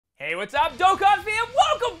Hey, what's up, Dokkan fam?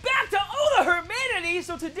 Welcome back to OhTheHermanity!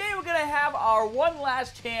 So today we're going to have our one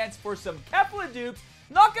last chance for some Kefla dupes.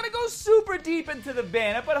 Not going to go super deep into the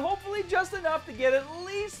banner, but hopefully just enough to get at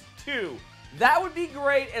least 2. That would be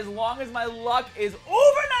great as long as my luck is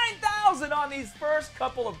over 9,000 on these first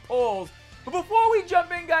couple of pulls. But before we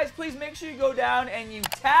jump in, guys, please make sure you go down and you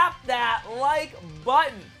tap that like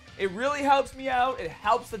button. It really helps me out, it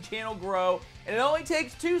helps the channel grow, and it only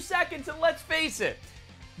takes 2 seconds, and let's face it,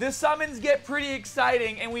 the summons get pretty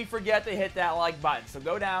exciting and we forget to hit that like button. So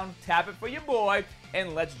go down, tap it for your boy,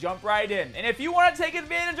 and let's jump right in. And if you want to take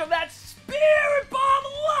advantage of that Spirit Bomb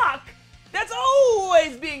luck that's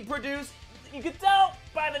always being produced, you can tell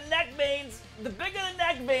by the neck veins, the bigger the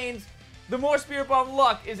neck veins, the more Spirit Bomb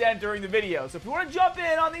luck is entering the video. So if you want to jump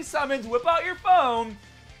in on these summons, whip out your phone,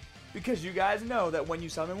 because you guys know that when you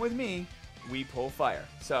summon with me, we pull fire.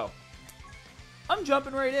 So I'm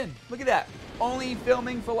jumping right in. Look at that. Only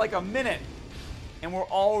filming for like a minute, and we're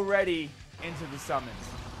already into the summons.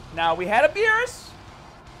 Now, we had a Beerus.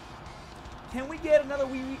 Can we get another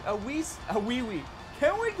wee-wee?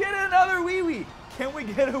 Can we get another wee-wee? Can we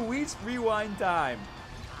get a Whis rewind time?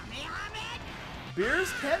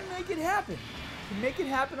 Beerus can make it happen. Can make it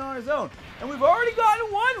happen on his own. And we've already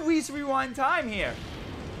gotten one Whis rewind time here.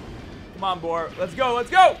 Come on, boy. Let's go,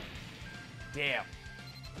 let's go! Damn.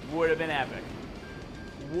 Would have been epic.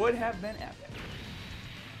 Would have been epic.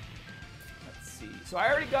 Let's see. So I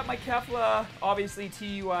already got my Kefla, obviously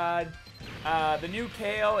TU'd. The new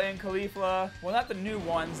Kale and Kefla. Well, not the new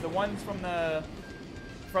ones. The ones from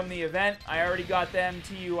the event. I already got them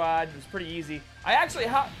TU'd. It was pretty easy. I actually,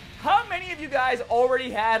 how many of you guys already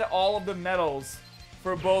had all of the medals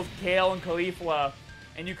for both Kale and Kefla,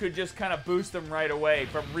 and you could just kind of boost them right away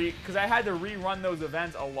from because I had to rerun those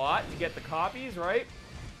events a lot to get the copies, right?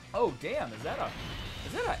 Oh damn, is that a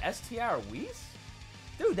STR Whis?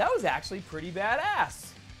 Dude, that was actually pretty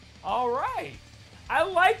badass. Alright. I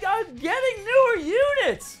like getting newer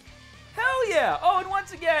units. Hell yeah. Oh, and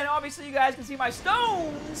once again, obviously you guys can see my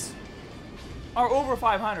stones are over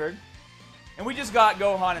 500. And we just got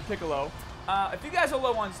Gohan and Piccolo. If you guys are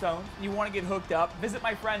low on stones and you want to get hooked up, visit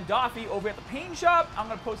my friend Doffy over at the Pain Shop. I'm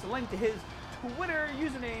going to post a link to his Twitter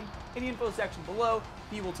username in the info section below.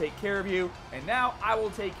 He will take care of you. And now I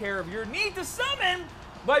will take care of your need to summon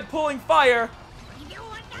by pulling fire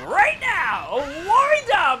right now. Warrior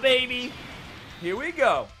down, baby. Here we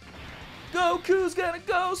go. Goku's gonna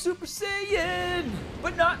go Super Saiyan,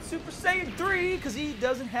 but not Super Saiyan 3 because he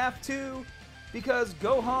doesn't have to, because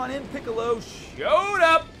Gohan and Piccolo showed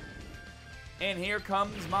up. And here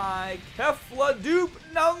comes my Kefla dupe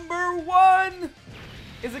number 1.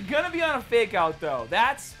 Is it gonna be on a fake out though?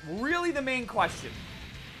 That's really the main question.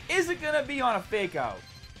 Is it gonna be on a fake out?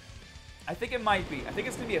 I think it might be. I think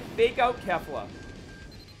it's gonna be a fake out Kefla.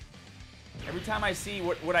 Every time I see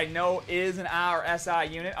what I know is an R or SI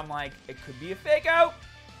unit, I'm like, it could be a fake out.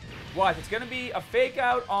 Watch, it's gonna be a fake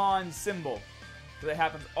out on Symbol. Because it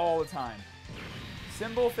happens all the time.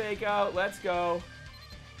 Symbol fake out, let's go.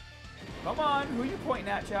 Come on, who you pointing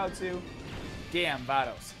at, Chow to? Damn,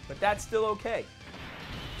 Vados. But that's still okay.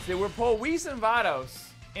 So we're pull Whis and Vados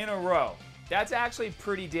in a row. That's actually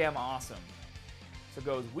pretty damn awesome. So it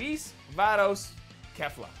goes Whis, Vados,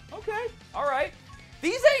 Kefla. Okay, alright.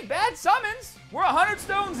 These ain't bad summons. We're 100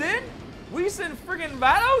 stones in. Whis and friggin'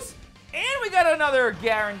 Vados. And we got another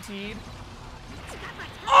guaranteed.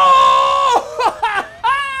 Oh!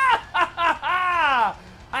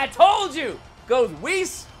 I told you. Goes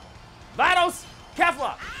Whis, Vados,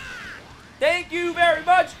 Kefla. Thank you very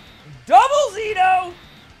much. Double Zito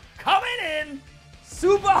coming in.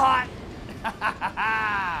 Super hot.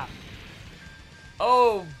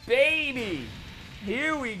 Oh, baby.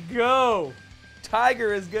 Here we go.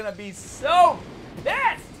 Tiger is going to be so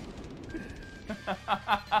pissed.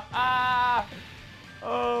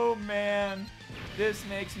 Oh, man. This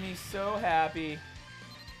makes me so happy.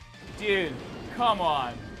 Dude, come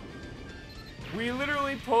on. We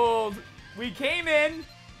literally pulled, we came in,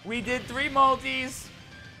 we did 3 multis,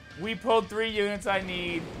 we pulled 3 units I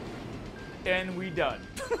need, and we done.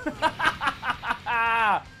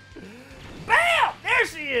 Bam! There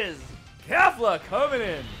she is! Kefla coming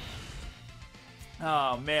in.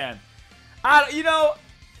 Oh, man. You know,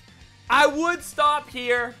 I would stop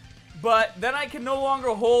here, but then I can no longer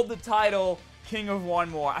hold the title King of One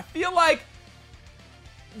More. I feel like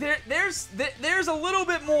there's a little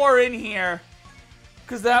bit more in here,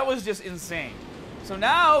 because that was just insane. So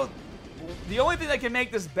now, the only thing that can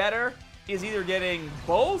make this better is either getting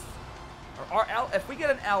both, or if we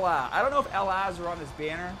get an LI. I don't know if LIs are on this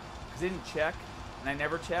banner, because I didn't check, and I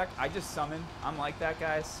never check. I just summon. I'm like that,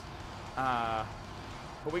 guys.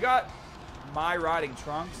 But we got my riding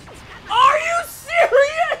Trunks. Are you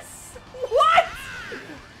serious? What?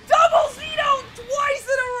 Double Xeno twice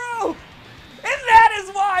in a row! And that is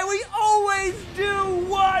why we always do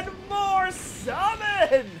one more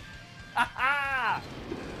summon! Haha!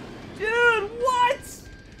 Dude, what?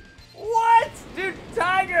 What? Dude,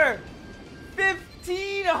 Tiger!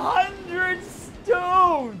 1,500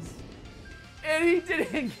 stones! And he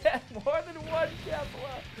didn't get more than one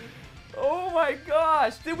Kefla. Oh my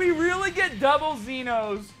gosh. Did we really get double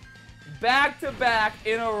Xenos back to back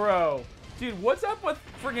in a row? Dude, what's up with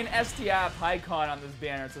friggin' STR Pycon on this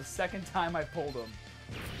banner? It's the second time I pulled him.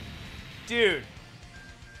 Dude,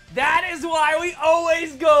 that is why we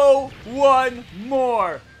always go one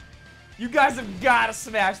more. You guys have got to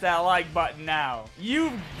smash that like button now.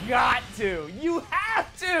 You've got to. You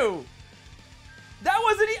have to. That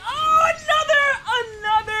wasn't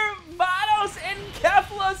another Vados and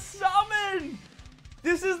Kefla summon.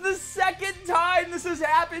 This is the second time this has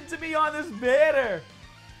happened to me on this banner.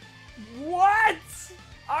 What?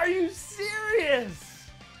 Are you serious?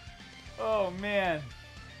 Oh man.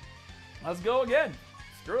 Let's go again.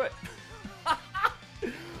 Screw it.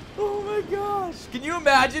 Oh my gosh. Can you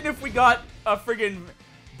imagine if we got a friggin'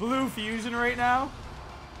 blue fusion right now?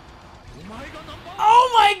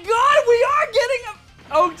 Oh my god, we are getting a...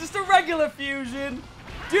 Oh, just a regular fusion.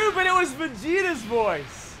 Dude, but it was Vegeta's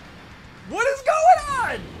voice. What is going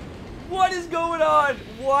on? What is going on?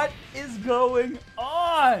 What is going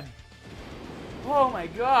on? Oh my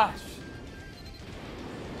gosh.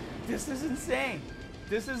 This is insane.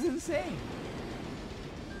 This is insane.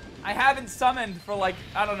 I haven't summoned for like,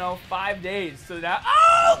 I don't know, 5 days. So now...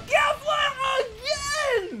 Oh,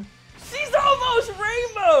 Kefla again! She's almost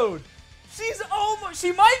rainbowed. She's almost...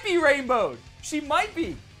 She might be rainbowed. She might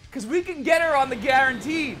be. Because we can get her on the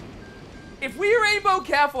guaranteed. If we rainbow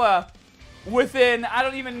Kefla within, I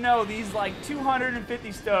don't even know, these like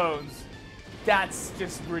 250 stones, that's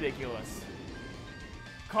just ridiculous.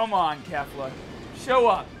 Come on, Kefla. Show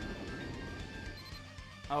up.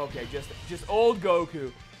 Okay, just old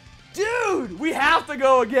Goku. Dude, we have to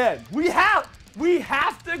go again. We have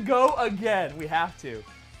to go again. We have to.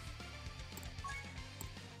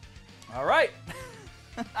 All right.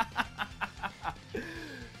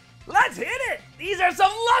 Let's hit it. These are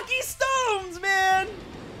some lucky stones, man.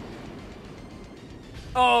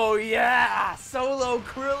 Oh yeah, Solo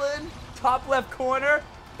Krillin, top left corner.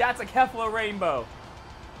 That's a Kefla rainbow.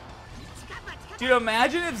 Dude,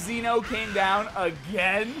 imagine if Xeno came down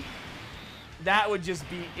again. That would just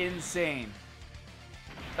be insane.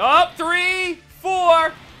 Up 3,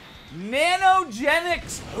 4.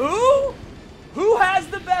 Nanogenix. Who? Who has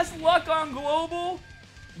the best luck on global?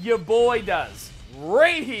 Your boy does.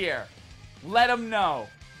 Right here. Let him know.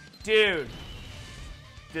 Dude.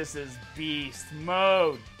 This is beast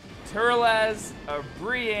mode. Turles or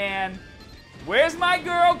Brienne. Where's my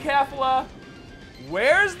girl, Kefla?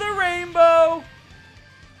 Where's the rainbow?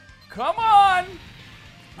 Come on.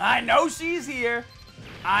 I know she's here.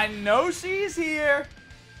 I know she's here.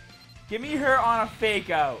 Give me her on a fake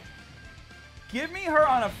out. Give me her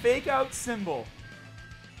on a fake out symbol.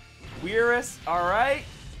 Weirus, all right.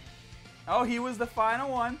 Oh, he was the final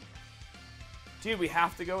one. Dude, we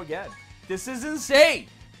have to go again. This is insane.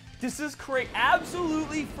 This is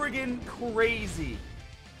absolutely friggin' crazy.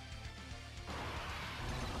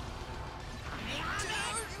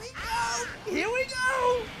 Here we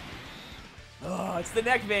go. Oh, it's the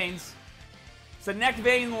neck veins. It's the neck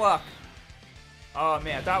vein luck. Oh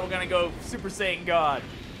man, I thought we were gonna go Super Saiyan God.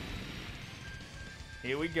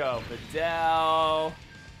 Here we go. Videl.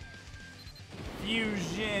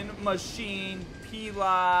 Fusion Machine.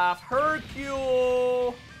 Pilaf.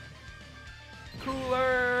 Hercule.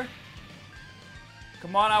 Cooler.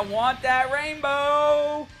 Come on, I want that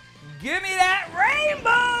rainbow. Give me that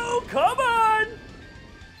rainbow. Come on.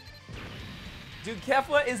 Dude,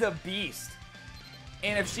 Kefla is a beast.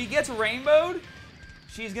 And if she gets rainbowed,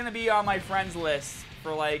 she's going to be on my friends list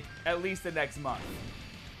for like at least the next month.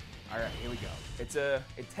 All right, here we go.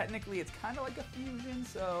 Technically, it's kind of like a fusion,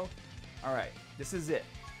 so. All right, this is it.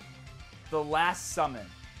 The last summon.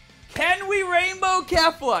 Can we rainbow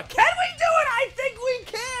Kefla? Can we do it? I think we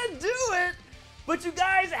can do it. But you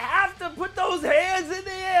guys have to put those hands in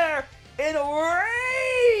the air and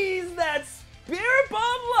raise that spirit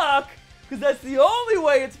bomb luck, because that's the only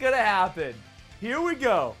way it's going to happen. Here we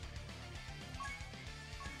go.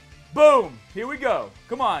 Boom. Here we go.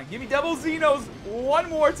 Come on. Give me double Xenos one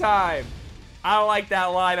more time. I like that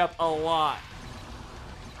lineup a lot.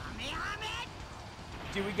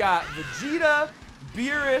 Dude, we got Vegeta,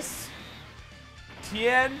 Beerus,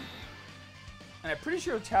 Tien, and I'm pretty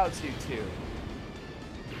sure Chaozu too.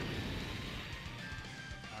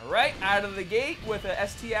 right out of the gate with a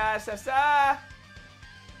STR.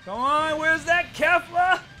 Come on, where's that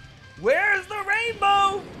Kefla? Where's the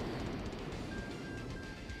rainbow?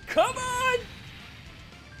 Come on!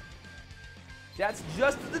 That's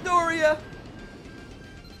just the Doria.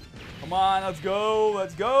 Come on, let's go,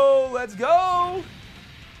 let's go, let's go!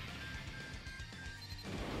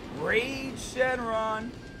 Rage Shenron.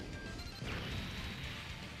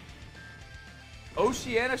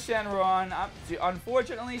 Oceana Shenron.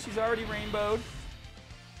 Unfortunately, she's already rainbowed.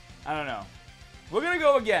 I don't know. We're gonna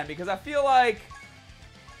go again because I feel like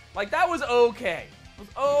that was okay. It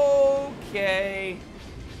was okay.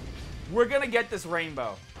 We're gonna get this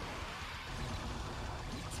rainbow.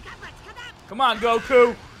 Come on,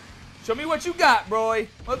 Goku. Show me what you got, bro.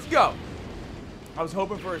 Let's go. I was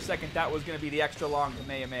hoping for a second that was gonna be the extra long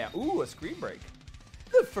Kamehameha. Ooh, a screen break.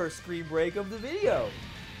 The first screen break of the video.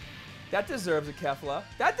 That deserves a Kefla.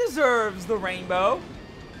 That deserves the rainbow.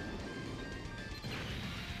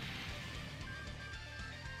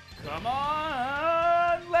 Come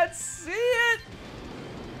on, let's see it.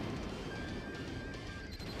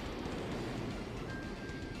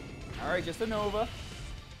 All right, just a Nova.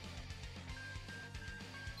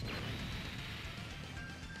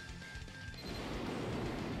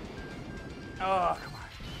 Oh, come on.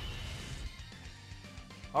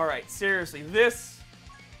 All right, seriously, this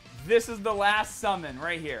is the last summon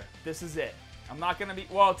right here. This is it. I'm not gonna be,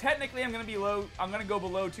 well, technically I'm gonna go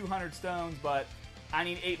below 200 stones, but I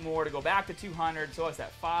need 8 more to go back to 200. So what's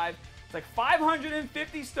that, 5? It's like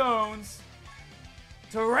 550 stones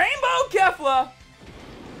to Rainbow Kefla.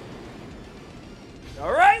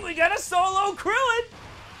 All right, we got a solo Krillin.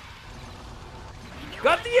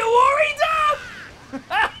 Got the Iwari Dub.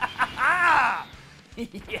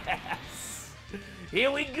 Yes. Here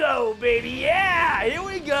we go, baby. Yeah, here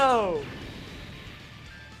we go.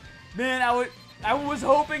 Man, I was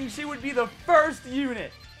hoping she would be the first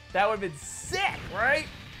unit. That would have been sick, right?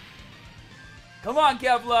 Come on,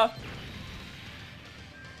 Kefla.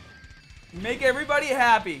 Make everybody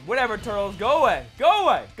happy. Whatever, Turtles. Go away. Go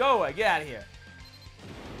away. Go away. Get out of here.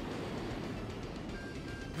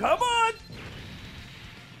 Come on.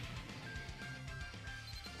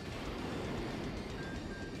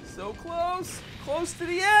 So close. Close to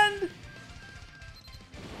the end.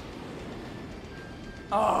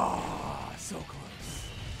 Oh, so close.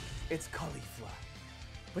 It's Caulifla.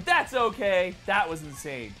 But that's okay. That was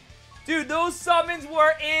insane. Dude, those summons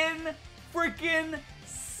were freaking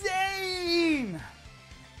insane.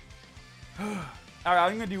 All right,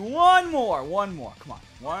 I'm going to do one more. One more. Come on.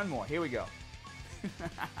 One more. Here we go.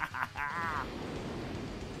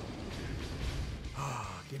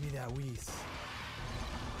 Give me that Whis.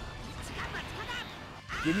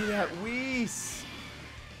 Give me that Whis.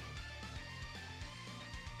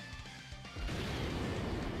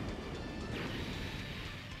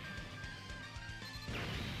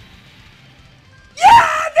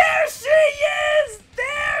 Yeah, there she is!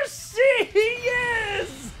 There she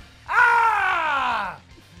is! Ah!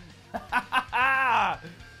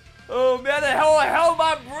 Oh man, I held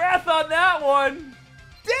my breath on that one.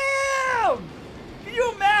 Damn! Can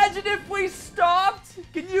you imagine if we stopped?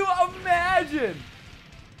 Can you imagine?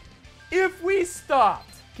 If we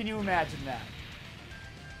stopped, can you imagine that?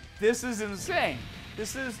 This is insane.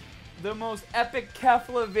 This is the most epic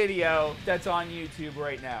Kefla video that's on YouTube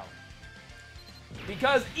right now.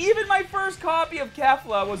 Because even my first copy of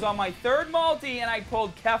Kefla was on my 3rd multi and I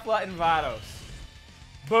pulled Kefla and Vados.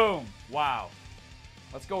 Boom. Wow.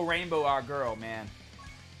 Let's go rainbow our girl, man.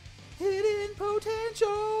 Hidden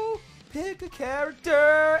potential. Pick a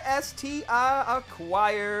character, STR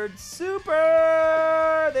acquired,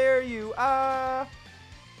 super, there you are.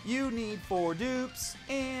 You need 4 dupes,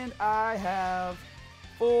 and I have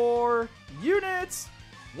 4 units.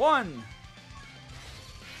 1.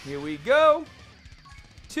 Here we go.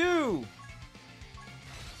 2.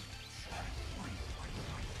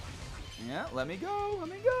 Yeah, let me go, let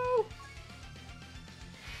me go.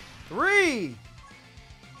 3.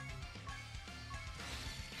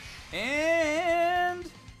 And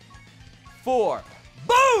 4.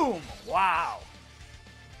 Boom! Wow.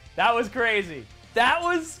 That was crazy. That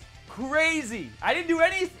was crazy. I didn't do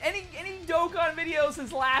any Dokkan videos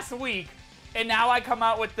since last week, and now I come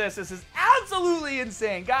out with this. This is absolutely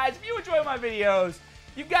insane. Guys, if you enjoy my videos,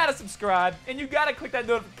 you've got to subscribe, and you've got to click that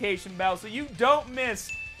notification bell so you don't miss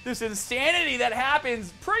this insanity that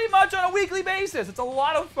happens pretty much on a weekly basis. It's a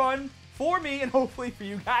lot of fun for me, and hopefully for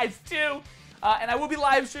you guys too. And I will be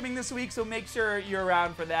live streaming this week, so make sure you're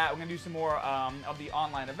around for that. We're going to do some more of the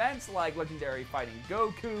online events, like Legendary Fighting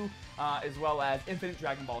Goku, as well as Infinite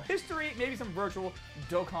Dragon Ball History, maybe some virtual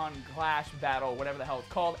Dokkan Clash Battle, whatever the hell it's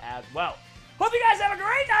called, as well. Hope you guys have a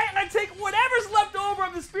great night. I'm going to take whatever's left over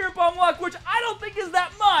of the Spirit Bomb luck, which I don't think is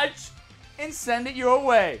that much, and send it your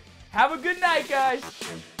way. Have a good night, guys.